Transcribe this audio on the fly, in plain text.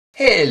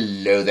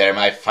Hello there,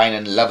 my fine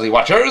and lovely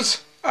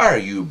watchers! Are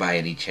you by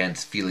any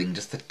chance feeling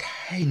just the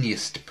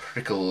tiniest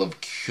prickle of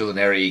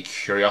culinary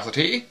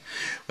curiosity?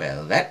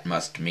 Well, that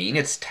must mean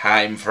it's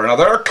time for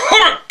another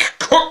Comic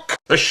Cook!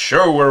 The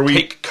show where we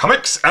take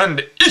comics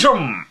and eat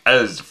 'em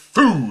as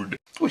food!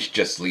 Which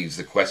just leaves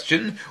the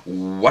question,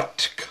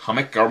 what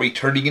comic are we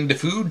turning into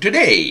food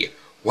today?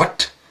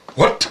 What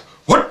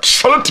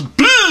shall it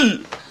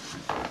be?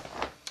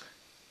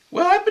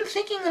 Well, I've been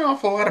thinking an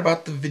awful lot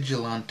about the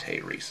Vigilante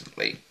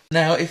recently.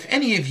 Now, if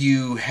any of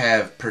you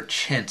have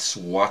perchance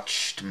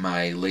watched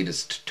my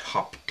latest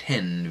top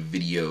 10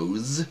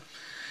 videos,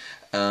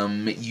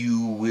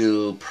 you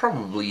will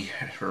probably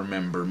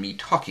remember me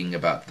talking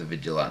about the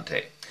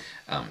Vigilante.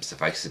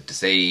 Suffice it to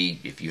say,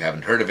 if you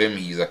haven't heard of him,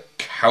 he's a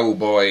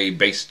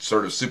cowboy-based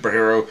sort of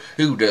superhero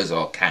who does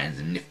all kinds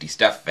of nifty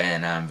stuff,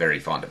 and I'm very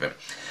fond of him.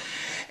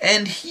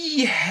 And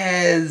he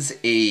has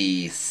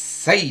a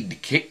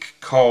sidekick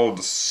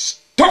called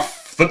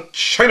Stuff the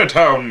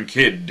Chinatown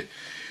Kid,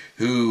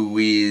 who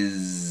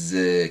is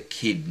a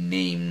kid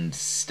named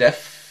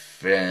Stuff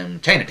from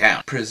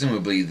Chinatown.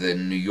 Presumably the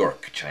New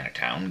York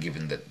Chinatown,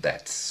 given that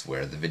that's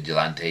where the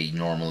Vigilante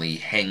normally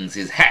hangs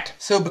his hat.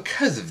 So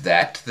because of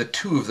that, the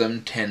two of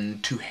them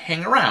tend to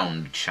hang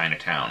around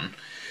Chinatown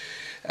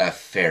a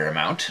fair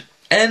amount.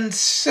 And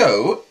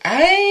so,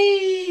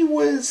 I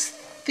was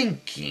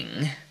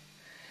thinking,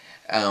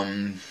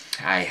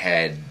 I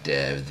had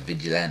the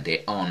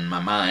Vigilante on my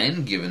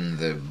mind, given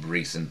the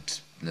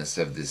recentness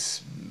of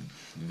this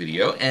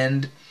video,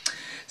 and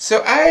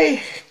so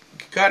I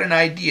got an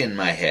idea in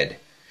my head.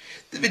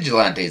 The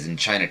Vigilante's in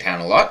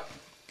Chinatown a lot.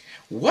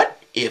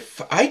 What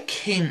if I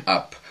came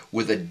up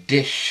with a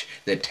dish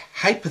that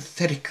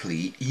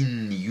hypothetically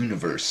in the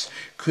universe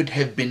could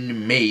have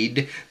been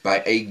made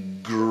by a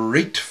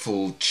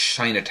grateful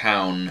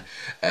Chinatown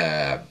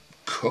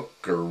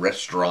cook or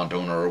restaurant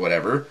owner or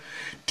whatever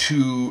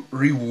to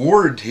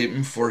reward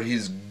him for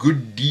his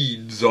good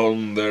deeds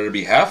on their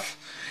behalf,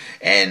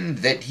 and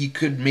that he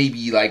could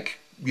maybe, like,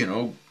 you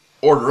know,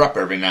 order up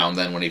every now and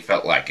then when he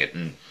felt like it,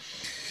 and,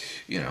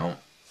 you know,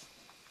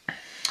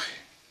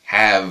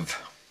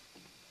 have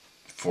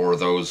for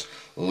those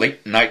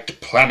late-night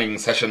planning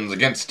sessions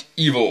against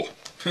evil.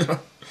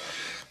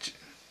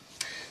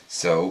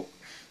 So,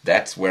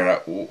 that's my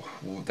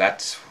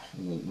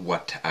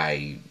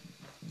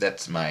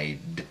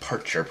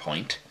departure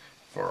point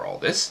for all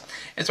this.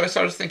 And so I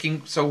started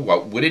thinking, so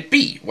what would it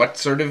be? What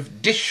sort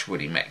of dish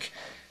would he make?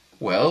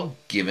 Well,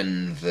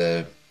 given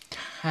the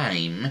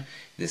time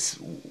this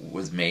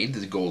was made,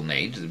 the Golden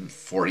Age, the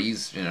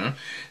 40s, you know,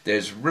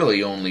 there's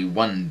really only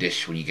one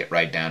dish when you get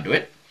right down to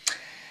it,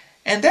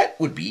 and that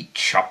would be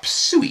Chop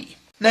Suey.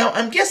 Now,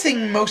 I'm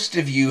guessing most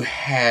of you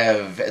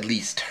have at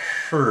least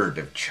heard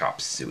of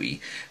Chop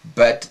Suey,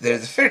 but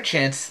there's a fair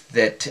chance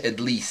that at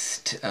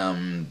least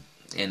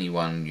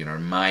anyone, you know,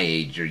 my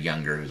age or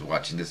younger who's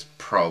watching this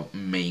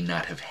may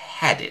not have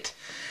had it.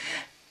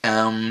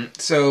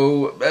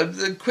 So,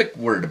 a quick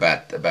word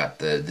about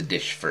the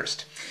dish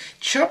first.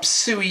 Chop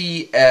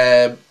Suey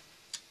has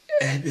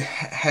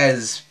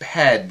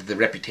had the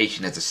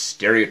reputation as a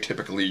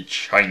stereotypically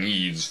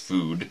Chinese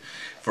food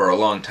for a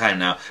long time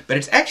now, but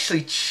it's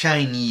actually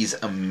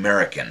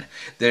Chinese-American.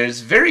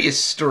 There's various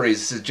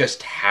stories as to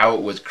just how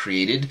it was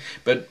created,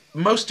 but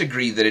most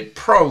agree that it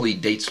probably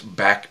dates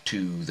back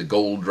to the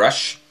Gold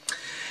Rush,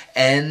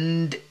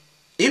 and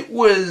it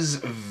was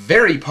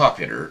very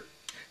popular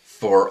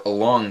for a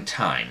long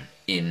time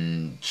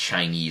in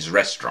Chinese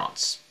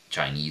restaurants,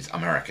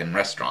 Chinese-American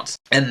restaurants.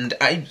 And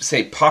I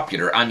say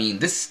popular, I mean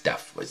this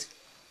stuff was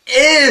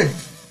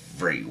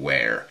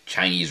everywhere.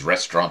 Chinese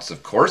restaurants,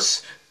 of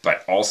course,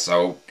 but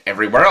also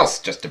everywhere else,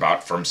 just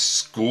about, from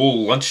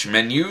school lunch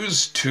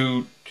menus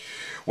to,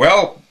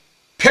 well,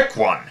 pick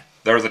one.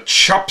 There's a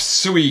Chop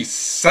Suey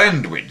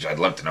sandwich. I'd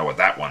love to know what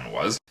that one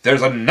was.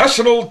 There's a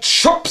National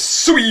Chop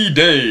Suey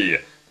Day.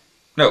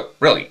 No,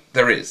 really,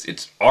 there is.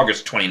 It's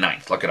August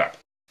 29th. Look it up.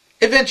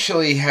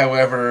 Eventually,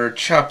 however,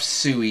 Chop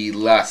Suey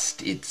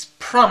lost its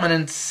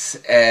prominence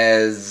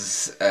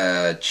as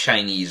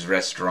Chinese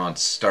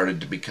restaurants started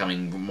to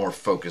becoming more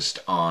focused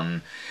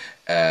on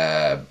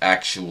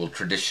actual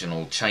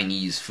traditional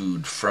Chinese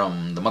food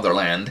from the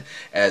motherland,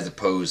 as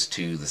opposed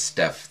to the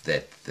stuff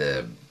that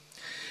the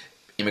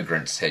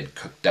immigrants had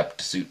cooked up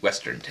to suit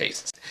Western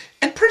tastes.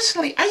 And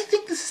personally, I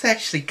think this is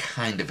actually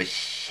kind of a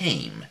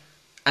shame.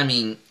 I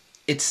mean,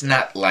 it's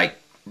not like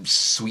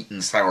sweet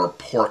and sour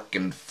pork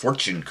and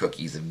fortune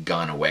cookies have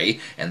gone away,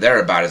 and they're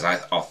about as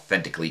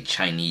authentically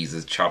Chinese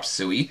as Chop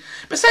Suey.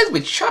 Besides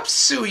which, Chop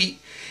Suey,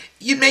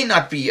 it may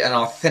not be an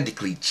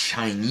authentically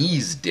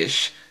Chinese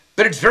dish,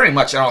 but it's very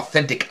much an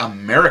authentic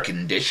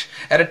American dish.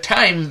 At a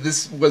time,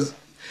 this was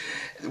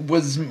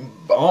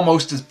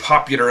almost as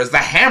popular as the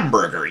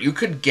hamburger. You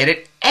could get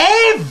it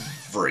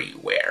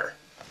everywhere.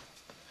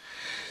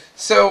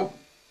 So,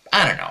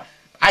 I don't know.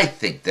 I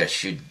think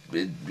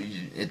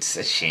it's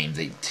a shame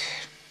that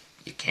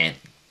you can't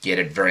get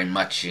it very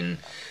much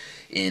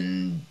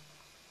in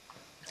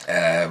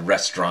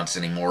restaurants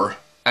anymore.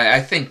 I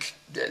think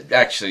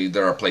Actually,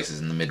 there are places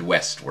in the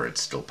Midwest where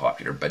it's still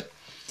popular, but,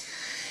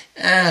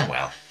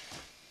 well,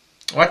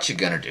 what you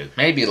gonna do?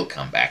 Maybe it'll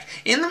come back.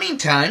 In the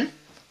meantime,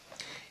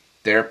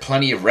 there are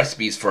plenty of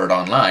recipes for it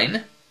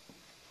online,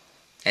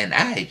 and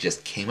I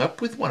just came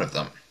up with one of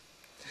them.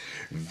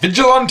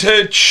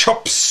 Vigilante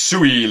Chop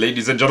Suey,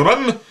 ladies and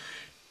gentlemen,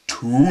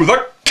 to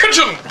the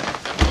kitchen!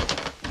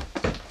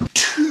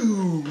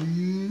 To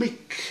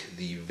make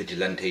the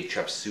Vigilante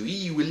Chop Suey,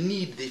 you will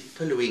need the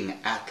following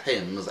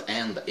items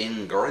and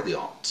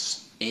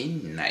ingredients. A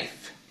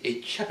knife,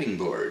 a chopping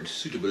board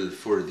suitable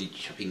for the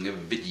chopping of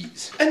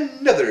veggies,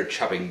 another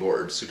chopping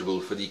board suitable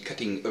for the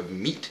cutting of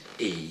meat,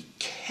 a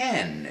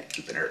can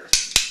opener,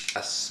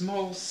 a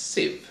small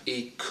sieve,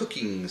 a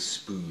cooking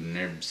spoon,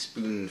 or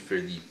spoon for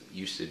the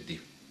use of the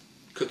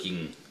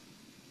cooking,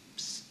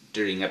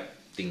 stirring up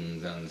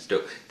things on the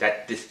stove,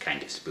 this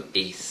kind of spoon,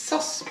 a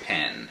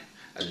saucepan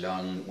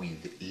along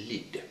with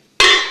lid,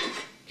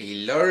 a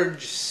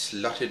large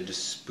slotted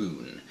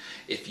spoon.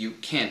 If you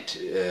can't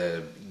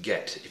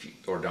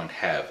or don't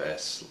have a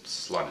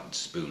slotted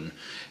spoon,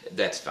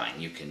 that's fine.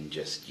 You can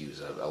just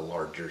use a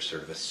larger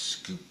sort of a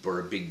scoop or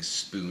a big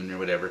spoon or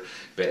whatever,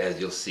 but as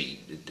you'll see,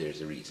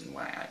 there's a reason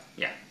why.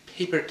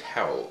 Paper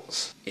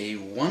towels, a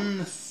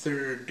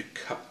 1/3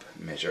 cup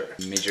measure,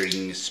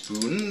 measuring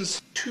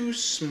spoons, 2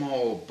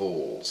 small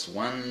bowls,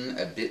 one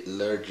a bit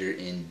larger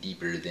and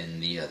deeper than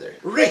the other,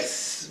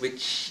 rice,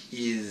 which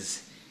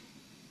is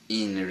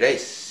in a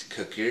rice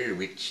cooker,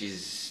 which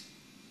is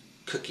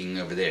cooking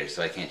over there,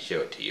 so I can't show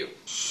it to you.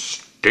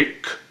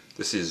 Steak.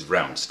 This is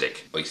round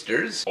steak.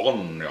 Oysters.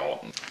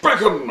 Onion.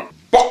 Bacon.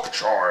 Bok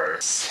Choy.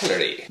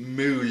 Celery.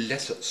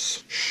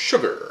 Molasses.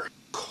 Sugar.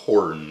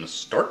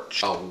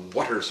 Cornstarch. A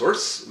water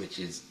source, which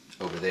is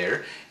over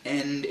there,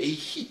 and a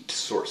heat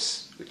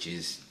source, which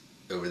is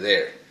over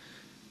there,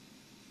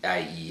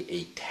 i.e.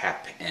 a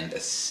tap and a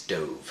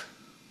stove,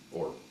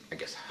 or I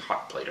guess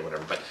hot plate or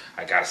whatever, but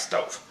I got a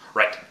stove.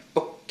 Right.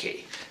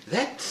 Okay,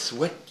 that's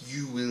what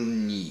you will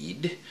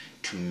need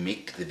to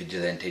make the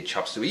Vigilante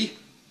Chop Suey.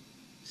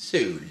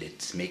 So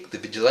let's make the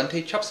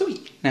Vigilante Chop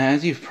Suey. Now,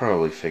 as you've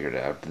probably figured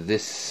out,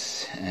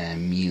 this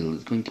meal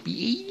is going to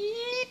be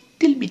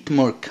a little bit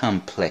more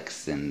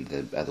complex than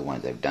the other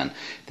ones I've done.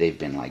 They've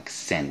been like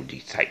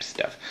sandwichy type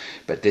stuff.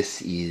 But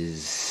this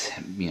is,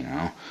 you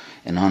know,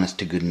 an honest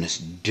to goodness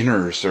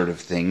dinner sort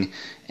of thing,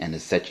 and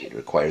as such it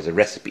requires a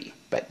recipe.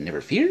 But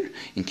never fear,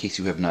 in case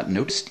you have not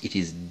noticed, it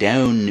is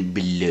down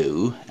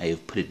below. I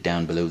have put it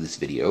down below this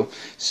video,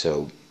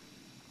 so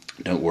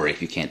don't worry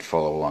if you can't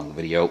follow along the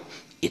video.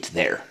 It's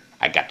there.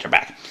 I got your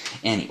back.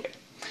 Anyway,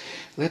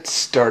 let's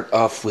start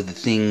off with the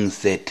things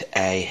that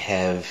I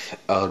have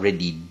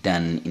already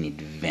done in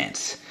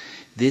advance.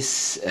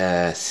 This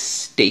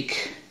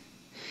steak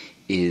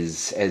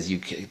is, as you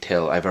can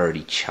tell, I've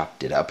already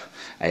chopped it up.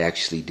 I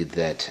actually did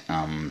that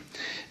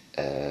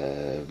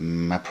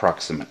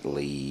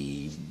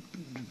approximately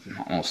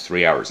almost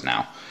 3 hours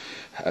now.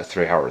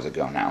 3 hours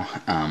ago now.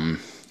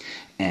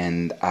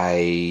 And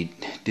I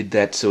did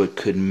that so it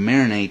could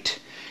marinate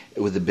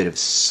with a bit of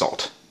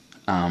salt.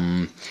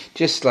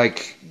 Just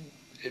like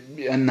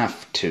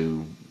enough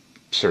to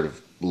sort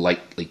of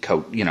lightly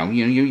coat, you know,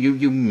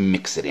 you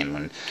mix it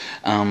in.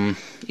 And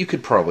you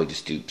could probably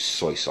just do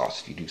soy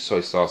sauce if you do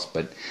soy sauce,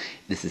 but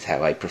this is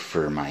how I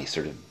prefer my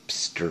sort of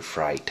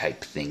stir-fry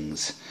type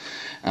things.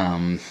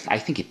 I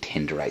think it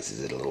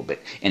tenderizes it a little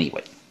bit.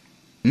 Anyway,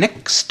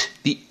 next,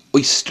 the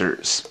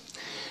oysters.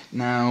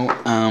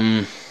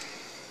 Now,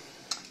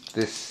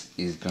 this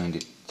is going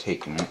to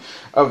take a minute.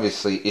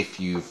 Obviously, if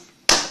you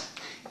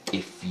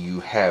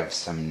have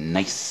some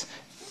nice,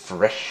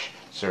 fresh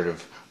sort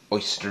of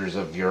oysters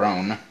of your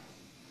own,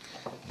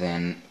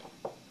 then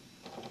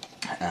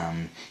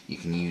you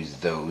can use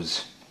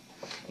those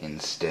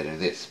instead of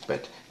this,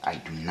 but I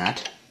do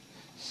not,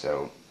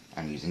 so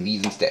I'm using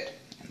these instead,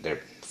 and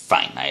they're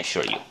fine, I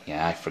assure you.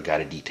 Yeah, I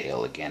forgot a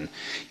detail again.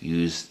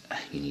 You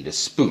need a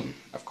spoon,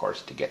 of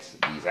course, to get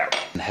these out.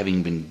 And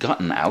having been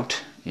gotten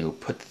out, you'll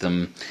put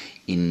them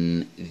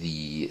in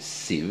the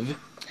sieve,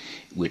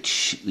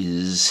 which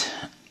is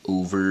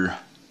over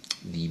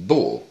the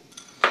bowl.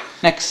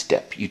 Next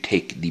step, you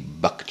take the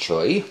Bok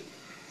Choy,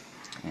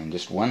 and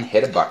just one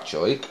head of Bok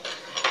Choy,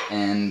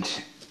 and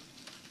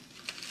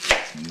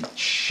you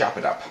chop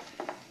it up.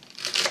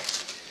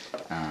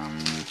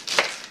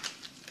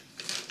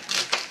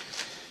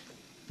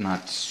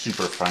 Not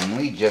super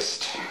finely,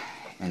 just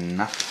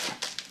enough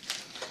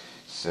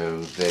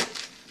so that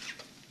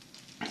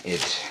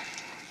it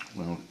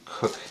will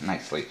cook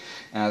nicely.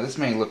 Now, this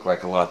may look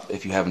like a lot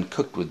if you haven't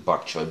cooked with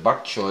Bok Choy.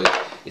 Bok Choy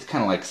is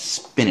kind of like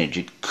spinach.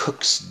 It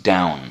cooks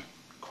down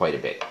quite a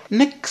bit.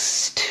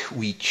 Next,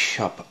 we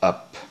chop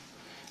up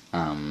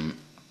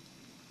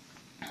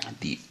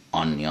the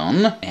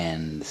onion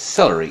and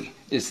celery.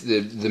 It's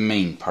the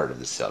main part of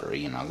the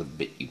celery, you know, the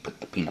bit you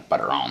put the peanut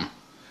butter on,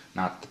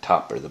 not the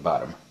top or the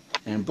bottom.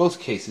 And in both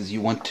cases, you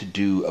want to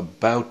do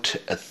about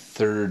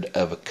 1/3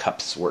 of a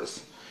cup's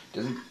worth.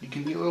 You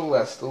can be a little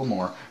less, a little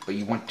more, but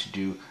you want to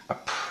do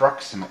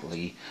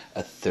approximately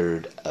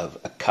 1/3 of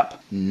a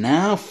cup.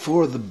 Now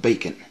for the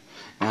bacon.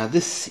 Now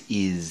this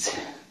is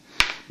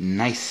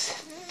nice,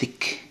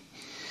 thick,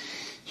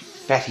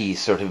 fatty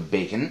sort of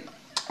bacon,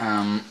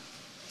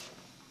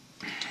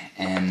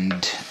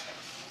 and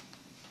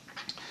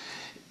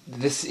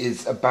this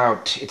is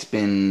about, it's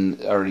been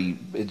already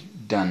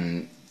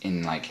done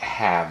in like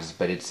halves,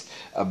 but it's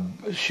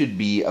should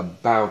be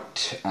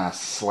about a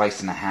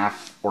slice and a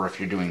half, or if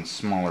you're doing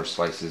smaller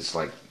slices,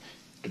 like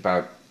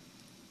about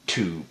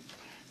 2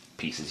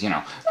 pieces. You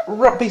know,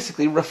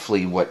 basically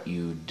roughly what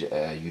you'd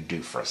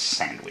do for a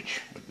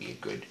sandwich would be a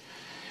good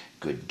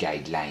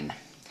guideline.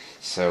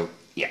 So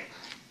yeah,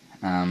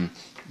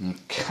 you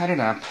cut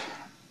it up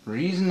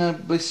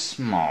reasonably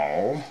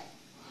small,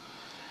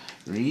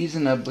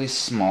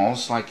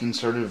 so like in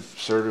sort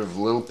of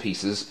little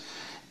pieces.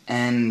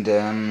 And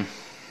come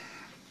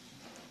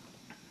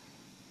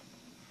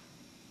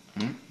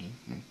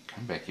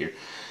back here,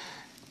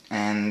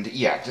 and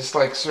yeah, just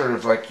like sort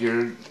of like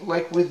you're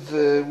like with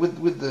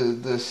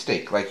the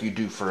steak, like you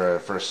do for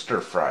a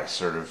stir fry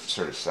sort of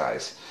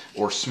size,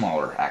 or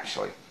smaller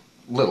actually,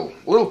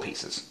 little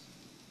pieces.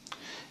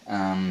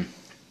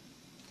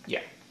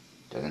 Yeah,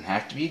 doesn't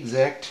have to be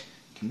exact,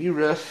 can be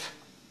rough,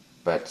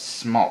 but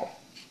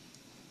small.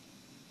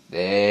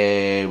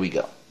 There we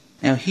go.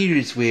 Now here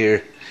is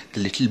where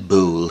the little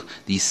bowl,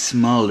 the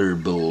smaller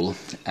bowl,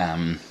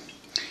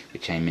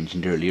 which I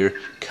mentioned earlier,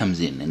 comes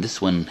in. And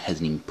this one has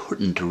an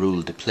important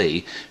role to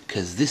play,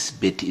 because this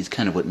bit is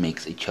kind of what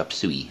makes a chop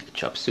suey a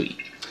chop suey.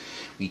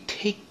 We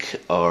take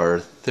our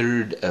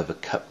 1/3 of a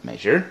cup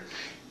measure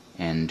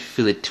and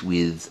fill it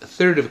with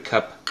 1/3 of a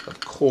cup of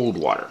cold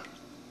water.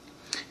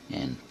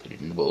 And put it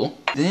in the bowl.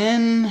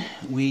 Then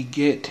we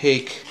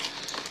take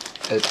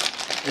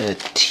a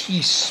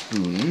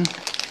teaspoon,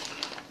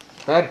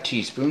 about a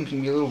teaspoon,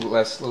 can be a little bit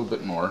less, a little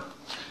bit more,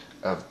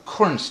 of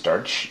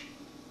cornstarch,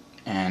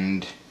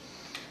 and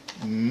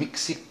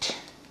mix it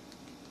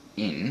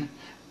in.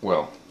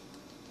 Well,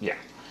 yeah,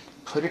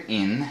 put it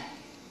in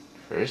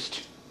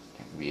first.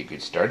 That would be a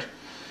good start.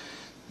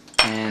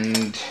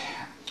 And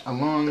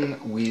along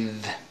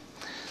with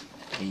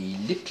a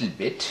little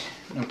bit,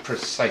 no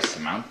precise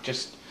amount,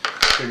 just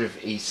sort of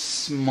a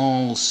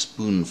small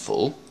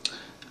spoonful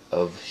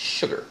of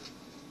sugar.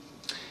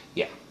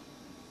 Yeah,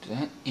 put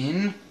that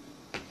in,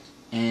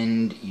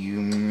 and you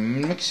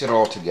mix it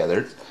all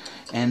together,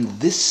 and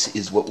this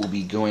is what will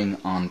be going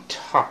on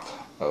top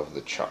of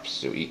the chop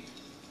suey.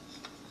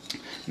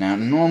 Now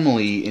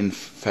normally, in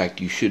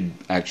fact, you should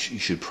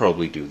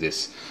probably do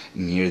this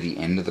near the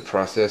end of the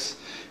process,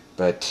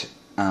 but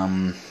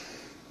I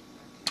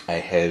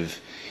have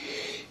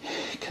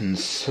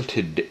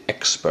consulted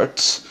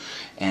experts,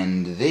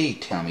 and they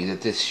tell me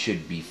that this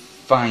should be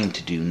fine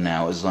to do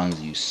now, as long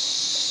as you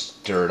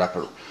stir it up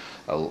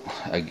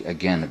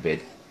again a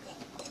bit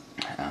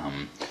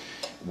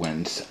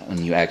when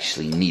you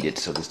actually need it,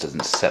 so this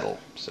doesn't settle.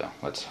 So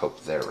let's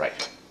hope they're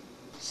right.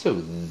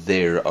 So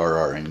there are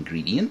our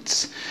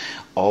ingredients,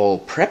 all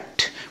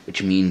prepped,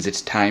 which means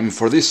it's time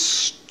for this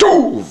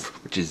stove,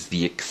 which is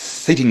the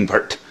exciting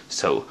part.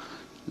 So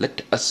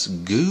let us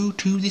go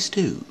to the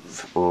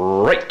stove.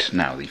 Right,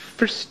 now the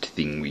first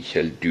thing we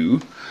shall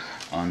do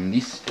on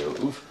the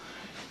stove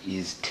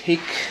is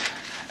take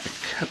a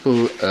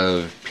couple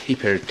of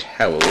paper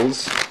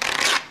towels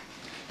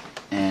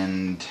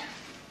and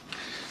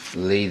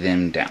lay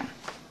them down.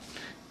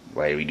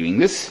 Why are we doing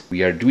this?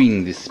 We are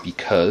doing this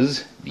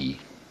because the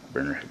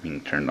burner being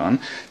turned on.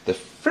 The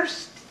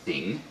first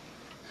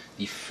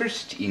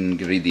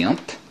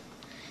ingredient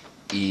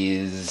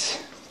is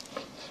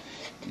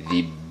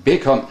the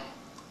bacon.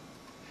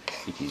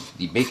 It is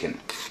the bacon.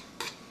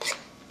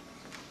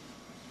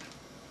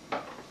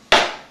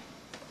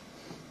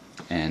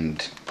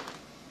 And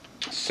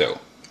so,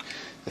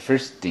 the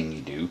first thing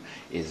you do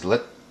is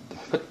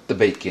put the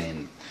bacon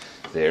in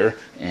there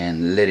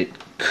and let it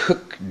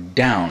cook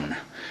down.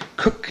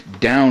 Cook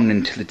down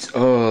until it's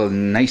all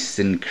nice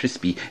and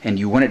crispy, and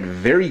you want it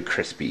very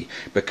crispy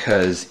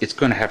because it's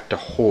going to have to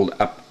hold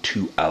up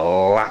to a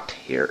lot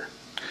here.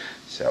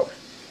 So,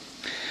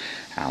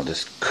 I'll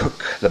just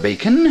cook the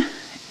bacon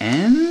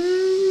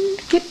and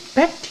get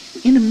back to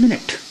you in a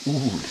minute. Ooh,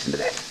 listen to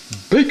that.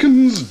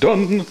 Bacon's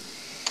done!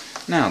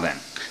 Now then,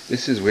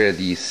 this is where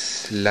the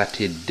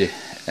slotted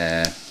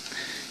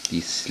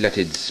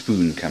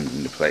spoon comes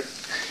into play.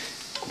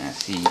 Now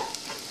see,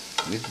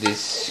 with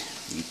this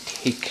we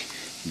take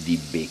the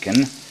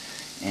bacon,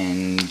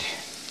 and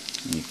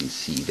you can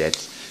see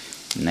that's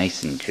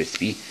nice and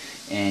crispy,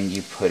 and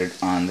you put it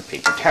on the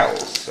paper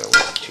towels so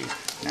as to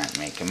not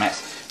make a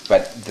mess.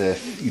 But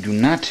you do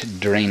not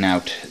drain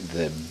out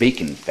the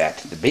bacon fat.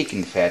 The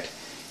bacon fat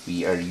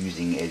we are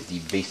using as the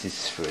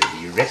basis for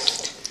the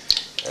rest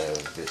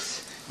of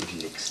this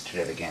little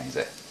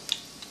extravaganza.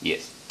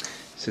 Yes.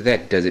 So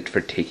that does it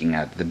for taking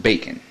out the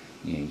bacon.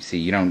 You see,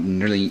 you don't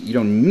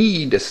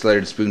need a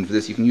slotted spoon for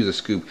this. You can use a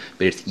scoop,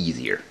 but it's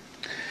easier.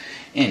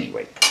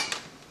 Anyway,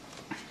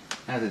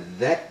 Now that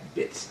that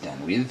bit's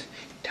done with,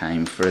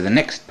 time for the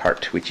next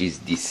part, which is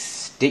the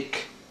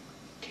steak.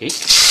 Take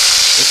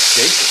the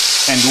steak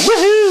and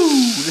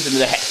woohoo! Listen to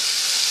that.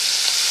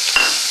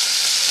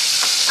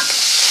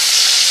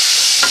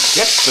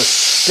 Get the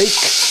steak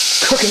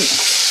cooking.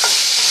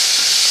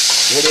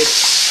 Get it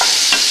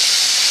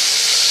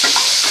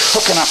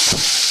cooking up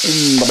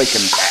in the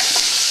bacon fat.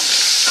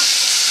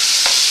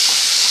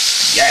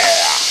 Yeah!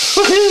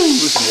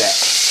 Woohoo! Listen to that.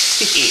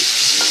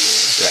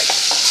 Right.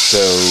 So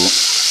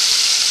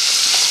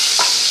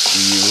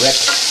we let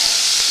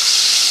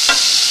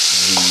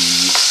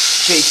the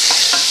steak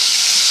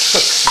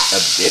cook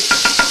a bit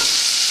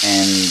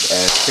and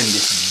turn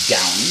this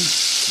down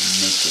to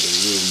make it a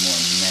little more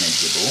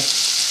manageable.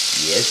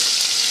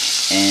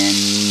 Yes. And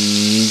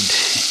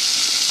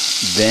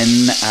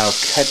then I'll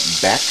cut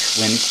back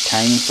when it's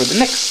time for the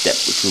next step,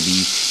 which will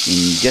be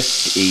in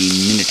just a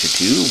minute or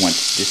two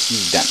once this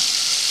is done.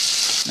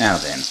 Now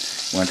then,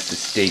 once the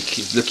steak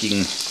is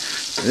looking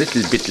a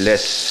little bit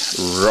less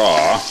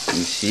raw,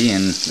 you see,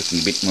 and looking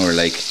a bit more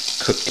like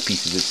cooked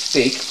pieces of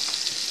steak,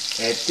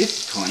 at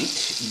this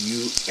point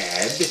you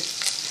add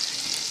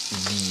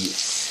the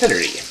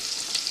celery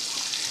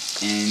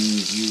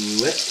and you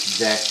let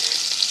that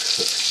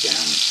cook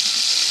down.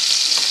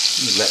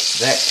 You let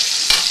that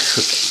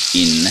cook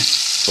in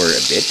for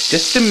a bit,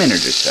 just a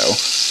minute or so.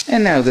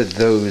 And now that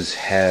those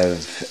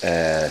have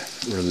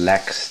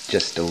relaxed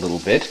just a little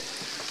bit,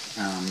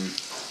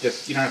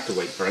 you don't have to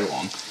wait very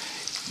long.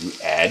 You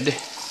add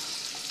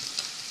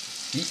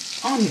the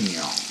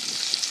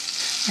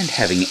onions. And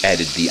having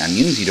added the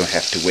onions, you don't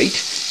have to wait.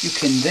 You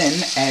can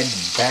then add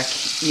back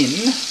in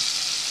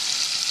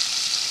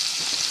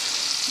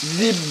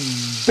the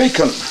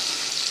bacon.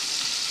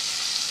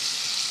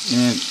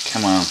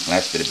 Come on,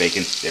 last bit of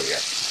bacon. There we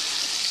are.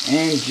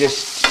 And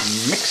just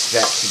mix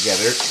that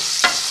together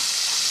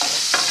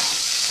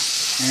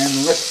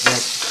and let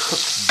that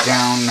cook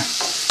down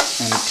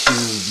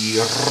until the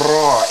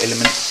raw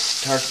elements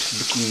start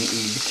looking a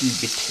little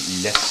bit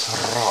less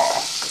raw.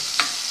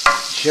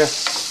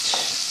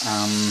 Just,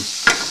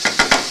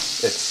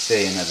 let's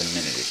say another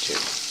minute or two.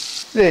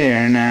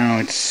 There, now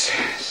it's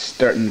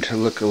starting to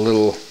look a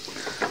little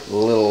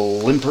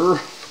limper,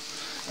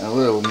 a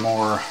little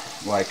more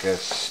like a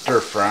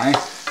stir fry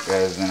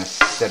rather than a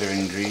set of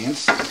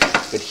ingredients.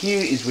 But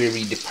here is where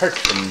we depart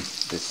from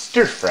the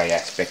stir fry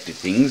aspect of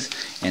things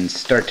and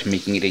start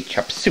making it a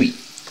chop suey.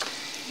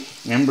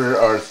 Remember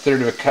our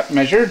 1/3 of a cup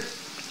measure?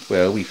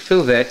 Well, we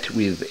fill that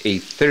with a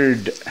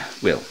 1/3,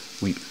 well,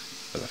 a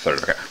 1/3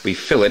 of a cup. We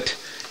fill it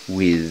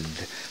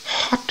with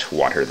hot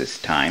water this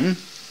time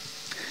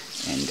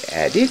and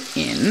add it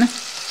in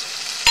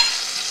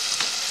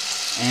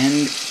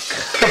and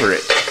cover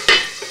it.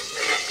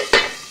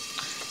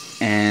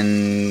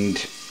 And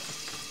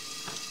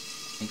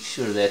make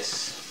sure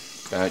that's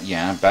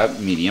about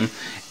medium.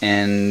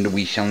 And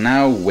we shall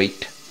now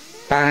wait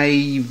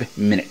 5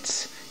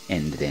 minutes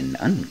and then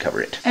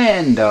uncover it.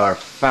 And our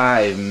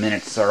 5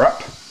 minutes are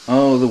up.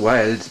 All the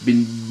while it's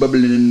been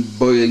bubbling and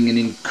boiling and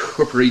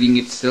incorporating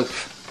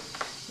itself.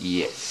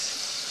 Yes.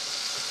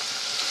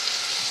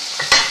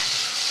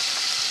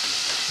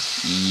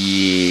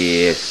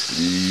 Yes,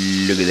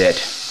 look at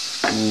that.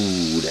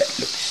 Ooh, that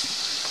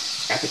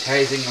looks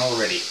appetizing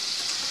already.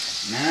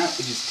 Now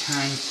it is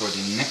time for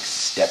the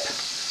next step,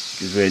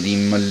 which is where the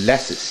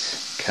molasses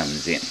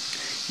comes in.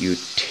 You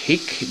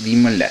take the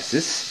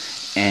molasses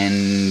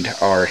and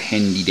our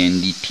handy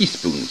dandy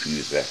teaspoon, which we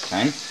used last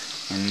time,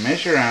 and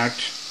measure out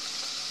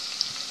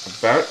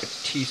about a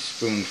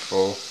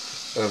teaspoonful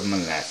of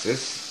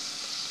molasses.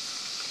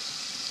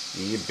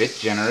 Be a bit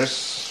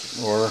generous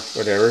or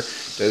whatever,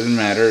 doesn't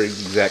matter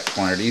exact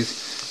quantities,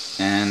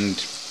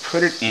 and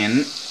put it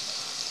in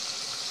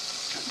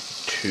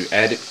to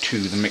add it to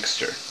the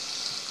mixture.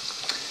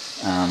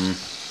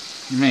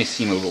 It may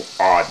seem a little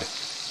odd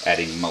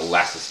adding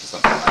molasses to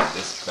something like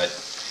this, but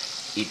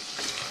it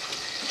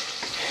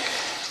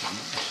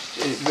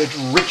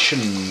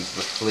richens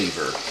the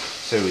flavor,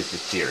 so is the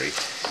theory,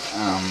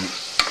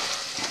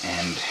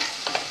 and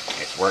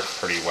it's worked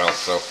pretty well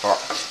so far.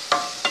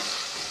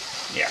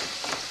 Yeah,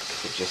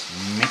 so just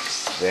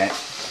mix that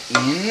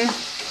in,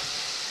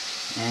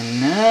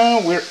 and now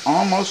we're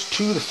almost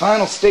to the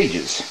final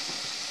stages.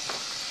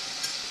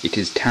 It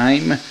is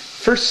time,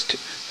 first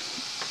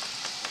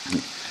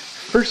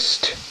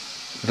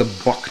the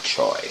bok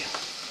choy.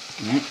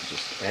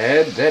 Just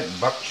add that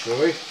bok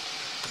choy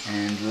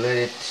and let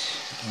it,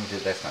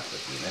 that's not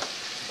supposed to be enough.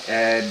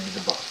 Add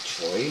the bok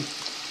choy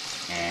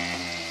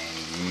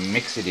and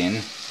mix it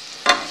in,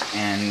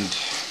 and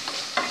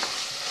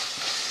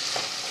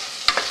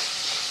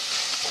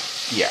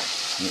yeah,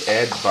 you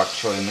add bok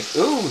choy and mix.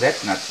 Ooh,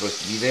 that's not supposed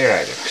to be there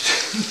either.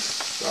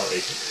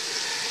 Sorry.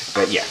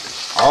 But yeah,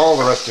 all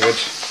the rest of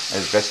it,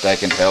 as best I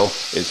can tell,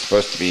 is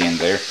supposed to be in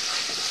there.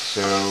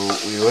 So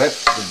we let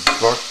the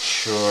bok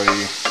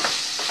choy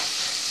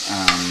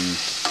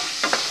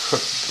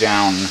cook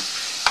down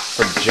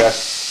for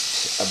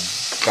just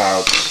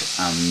about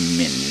a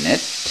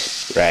minute.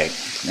 Right,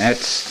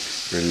 that's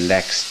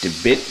relaxed a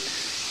bit.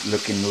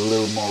 looking a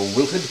little more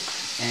wilted.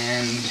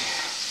 And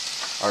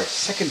our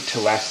second to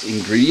last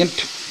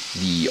ingredient,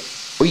 the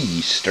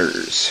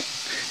oysters.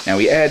 Now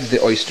we add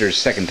the oysters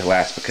second to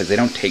last because they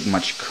don't take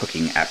much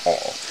cooking at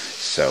all.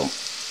 So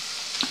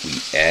we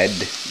add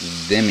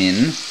them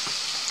in.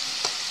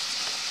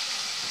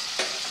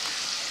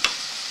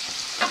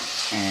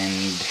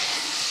 And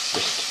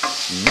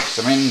just mix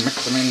them in,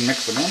 mix them in,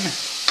 mix them in.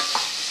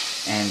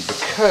 And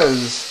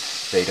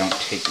because they don't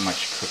take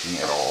much cooking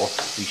at all,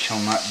 we shall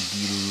not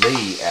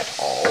delay at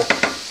all.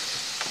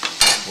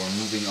 We're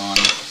moving on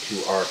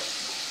to our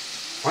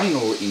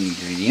final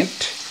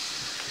ingredient,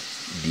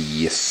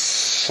 the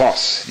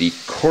sauce, the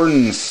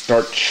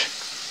cornstarch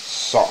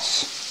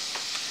sauce.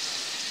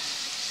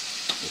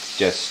 It's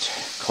just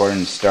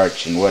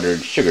cornstarch and water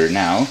and sugar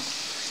now.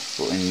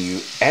 But when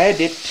you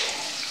add it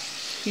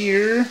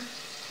here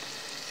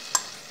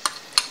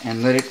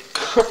and let it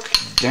cook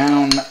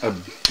down a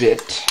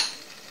bit,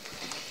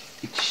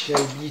 it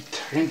shall be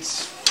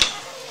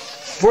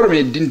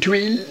transformed into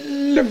a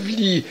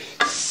lovely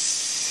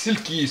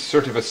silky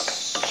sort of a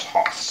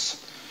sauce,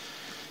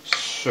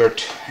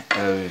 sort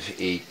of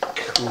a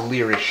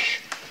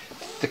clearish,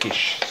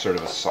 thickish sort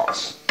of a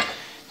sauce.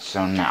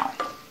 So now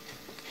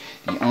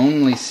the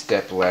only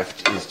step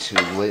left is to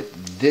let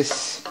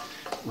this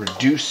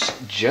reduce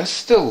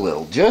just a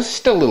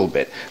little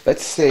bit.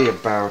 Let's say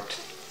about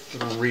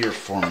 3 or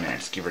 4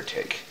 minutes, give or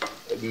take.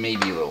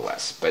 Maybe a little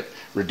less, but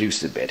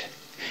reduce a bit.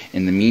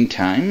 In the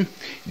meantime,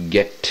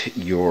 get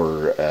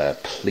your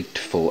plate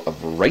full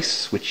of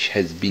rice, which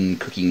has been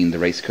cooking in the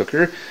rice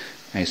cooker.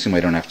 I assume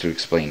I don't have to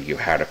explain to you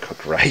how to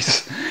cook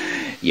rice.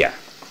 Yeah.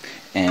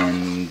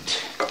 And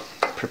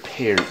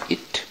prepare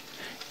it,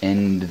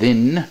 and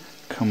then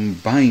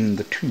combine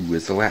the two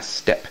as the last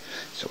step.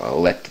 So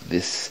I'll let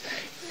this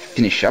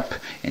finish up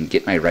and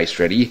get my rice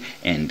ready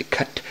and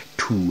cut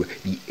to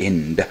the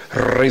end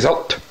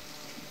result.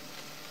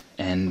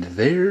 And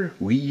there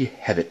we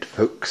have it,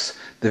 folks.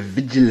 The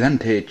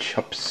Vigilante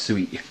Chop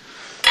Suey.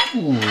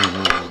 Ooh,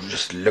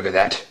 just look at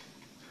that.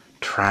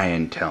 Try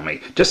and tell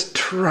me. Just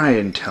try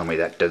and tell me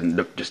that doesn't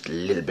look just a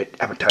little bit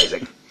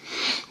appetizing.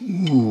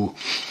 Ooh,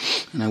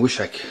 and I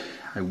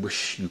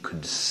wish you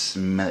could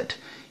smell it.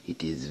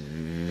 It is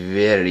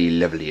very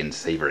lovely and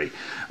savory.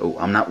 Oh,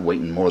 I'm not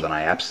waiting more than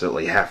I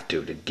absolutely have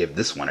to give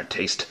this one a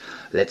taste.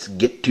 Let's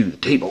get to the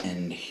table.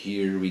 And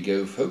here we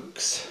go,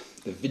 folks.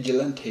 The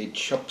Vigilante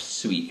Chop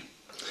Suey,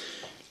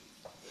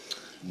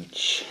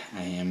 which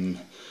I am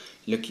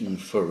looking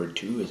forward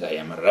to as I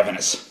am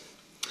ravenous.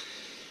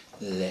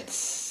 Let's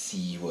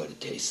see what it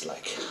tastes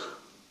like.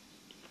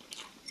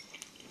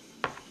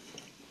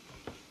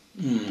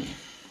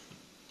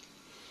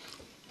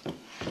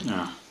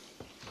 Ah.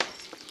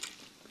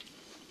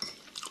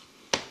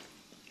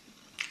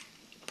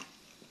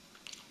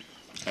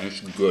 And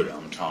it's good,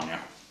 I'm telling you.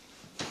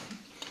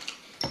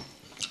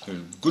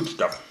 It's good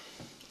stuff.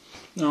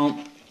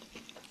 Now,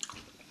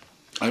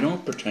 I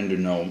don't pretend to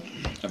know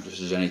if this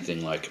is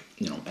anything like,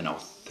 an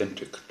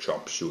authentic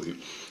chop suey,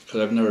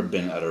 because I've never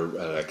been at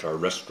a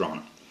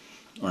restaurant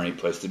or any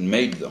place that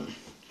made them.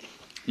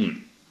 I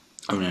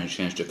haven't had a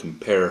chance to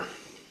compare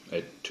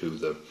it to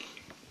the,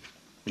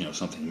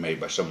 something made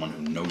by someone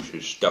who knows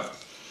his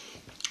stuff.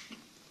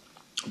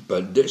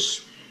 But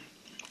this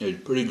is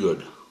pretty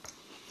good.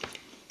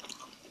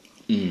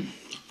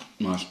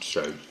 Must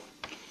say.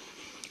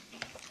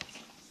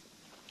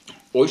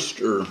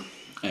 Oyster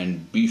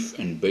and beef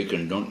and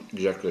bacon don't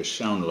exactly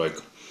sound like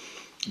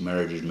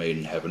marriage is made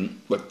in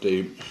heaven, but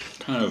they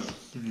kind of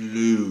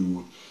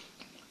flew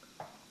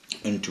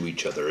into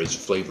each other as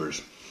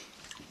flavors.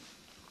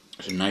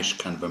 It's a nice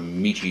kind of a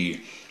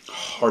meaty,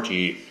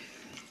 hearty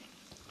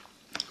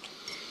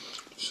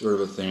sort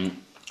of a thing.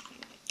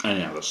 And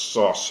yeah, the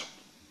sauce,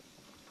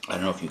 I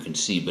don't know if you can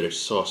see, but its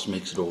sauce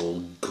makes it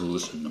all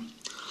glisten.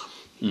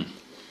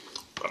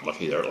 Got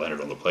lucky there, it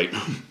landed on the plate.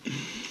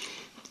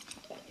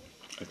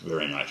 It's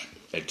very nice.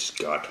 It's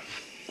got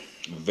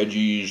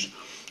veggies,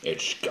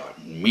 it's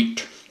got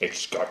meat,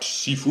 it's got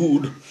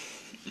seafood.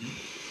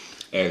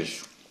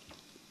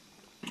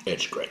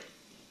 It's great.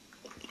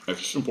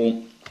 It's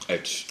simple,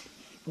 it's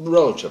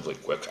relatively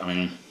quick.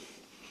 I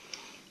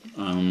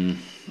mean,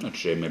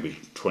 let's say maybe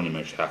 20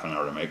 minutes, half an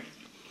hour to make,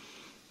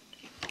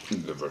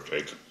 give or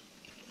take.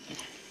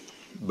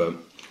 But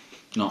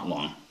not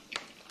long.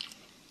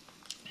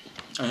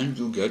 And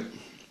you'll get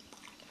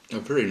a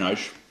very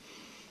nice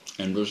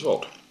end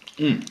result.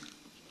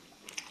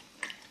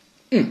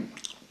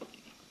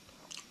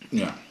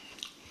 Yeah.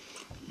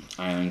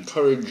 I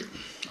encourage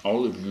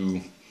all of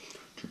you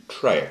to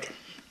try it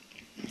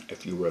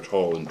if you were at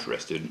all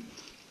interested,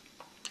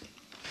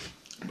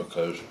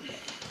 because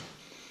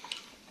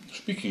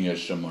speaking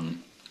as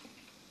someone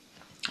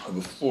who,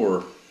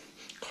 before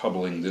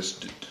cobbling this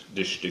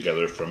dish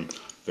together from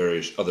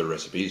various other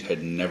recipes,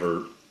 had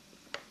never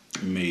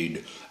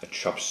made a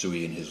chop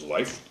suey in his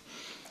life,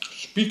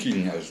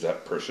 speaking as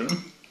that person,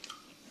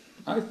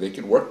 I think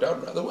it worked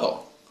out rather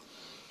well.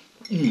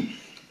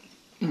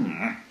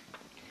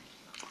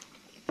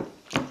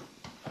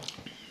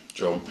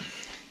 So,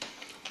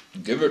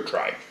 give it a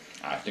try.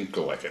 I think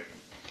you'll like it.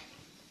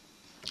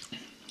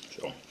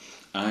 So,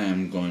 I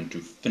am going to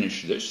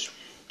finish this.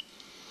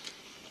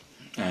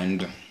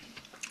 And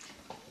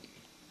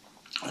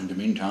in the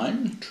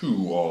meantime,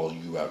 to all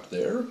you out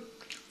there,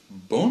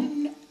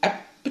 bon appetit.